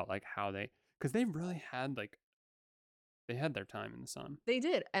talk about like how because they really had like they had their time in the sun. They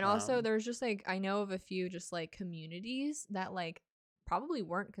did, and also there's just like I know of a few just like communities that like probably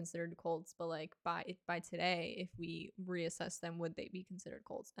weren't considered cults, but like by today, if we reassess them, would they be considered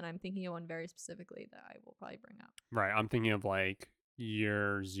cults? And I'm thinking of one very specifically that I will probably bring up. Right, I'm thinking of like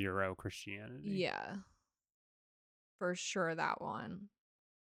year 0 Christianity. Yeah. For sure, that one.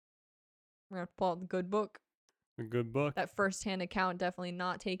 We're going to pull out the good book. A good book. That first-hand account, definitely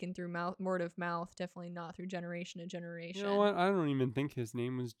not taken through word of mouth, definitely not through generation to generation. You know what? I don't even think his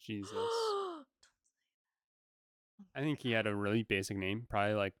name was Jesus. I think he had a really basic name,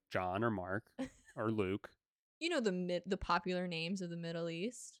 probably like John or Mark or Luke. You know the popular names of the Middle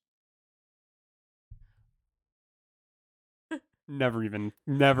East? Never even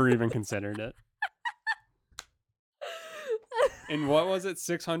considered it. And what was it?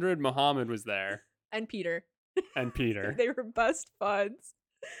 600? Muhammad was there. And Peter. They were best buds.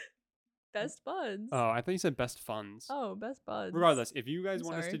 Best buds. Oh, I thought you said best funds. Oh, best buds. Regardless, if you guys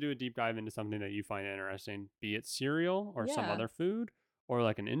want us to do a deep dive into something that you find interesting, be it cereal or some other food or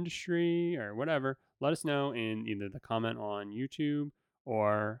like an industry or whatever, let us know in either the comment on YouTube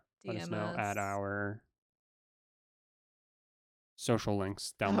or let us know at our social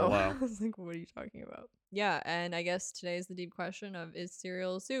links down below. I was like, what are you talking about? Yeah, and I guess today's the deep question of, is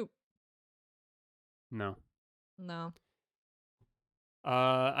cereal soup? No.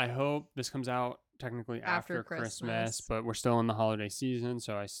 I hope this comes out technically after Christmas, but we're still in the holiday season,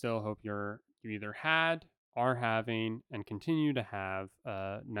 so I still hope you either had, are having, and continue to have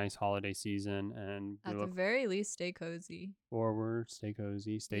a nice holiday season. And at the very least, stay cozy. Forward, stay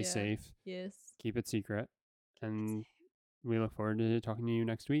cozy, stay safe. Yes. Keep it secret. And we look forward to talking to you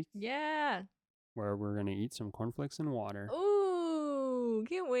next week. Yeah. Where we're going to eat some cornflakes and water. Ooh,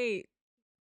 can't wait.